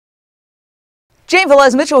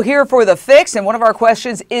Velez-Mitchell here for The Fix, and one of our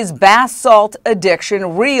questions is bath salt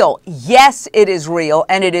addiction real? Yes, it is real,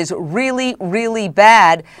 and it is really, really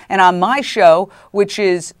bad. And on my show, which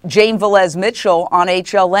is Velez-Mitchell on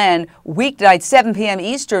HLN, weeknight 7 p.m.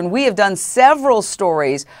 Eastern, we have done several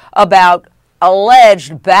stories about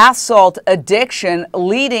alleged bath salt addiction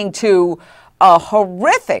leading to a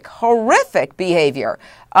horrific behavior.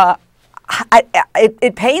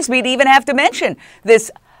 It pains me to even have to mention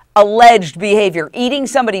this alleged behavior, eating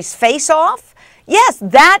somebody's face off. Yes,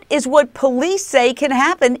 that is what police say can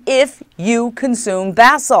happen if you consume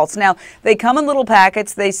bath salts. Now, they come in little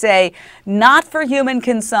packets. They say not for human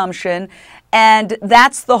consumption, and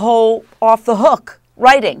that's the whole off the hook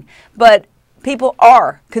writing. But people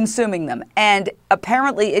are consuming them, and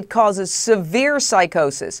apparently it causes severe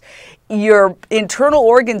psychosis. Your internal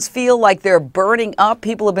organs feel like they're burning up.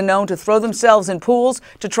 People have been known to throw themselves in pools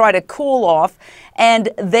to try to cool off, and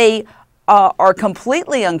they are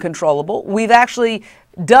completely uncontrollable. We've actually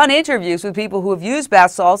done interviews with people who have used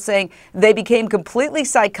bath salts saying they became completely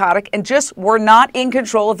psychotic and just were not in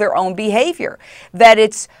control of their own behavior, that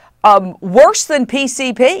it's worse than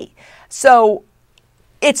PCP. So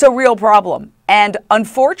it's a real problem, and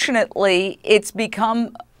unfortunately, it's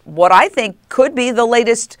become what I think could be the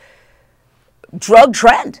latest drug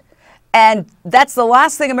trend. And that's the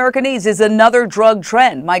last thing America needs, is another drug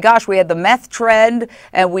trend. My gosh, we had the meth trend,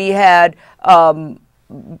 and we had the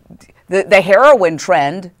heroin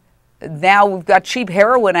trend. Now we've got cheap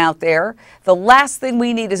heroin out there. The last thing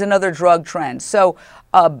we need is another drug trend. So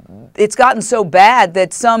it's gotten so bad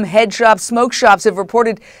that some head shops, smoke shops have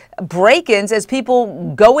reported break-ins as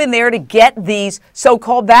people go in there to get these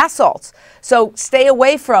so-called bath salts. So stay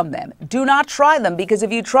away from them. Do not try them, because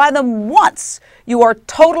if you try them once, you are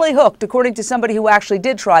totally hooked, according to somebody who actually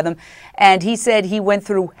did try them. And he said he went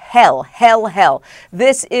through hell.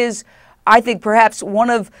 This is, I think, perhaps one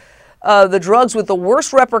of the drugs with the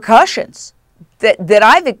worst repercussions that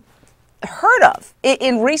I've heard of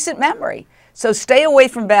in recent memory. So stay away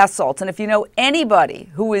from bath salts. And if you know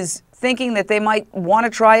anybody who is thinking that they might want to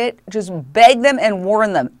try it, just beg them and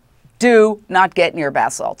warn them. Do not get near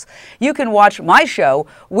bath salts. You can watch my show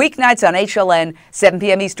weeknights on HLN, 7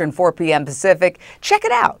 p.m. Eastern, 4 p.m. Pacific. Check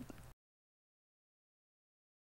it out.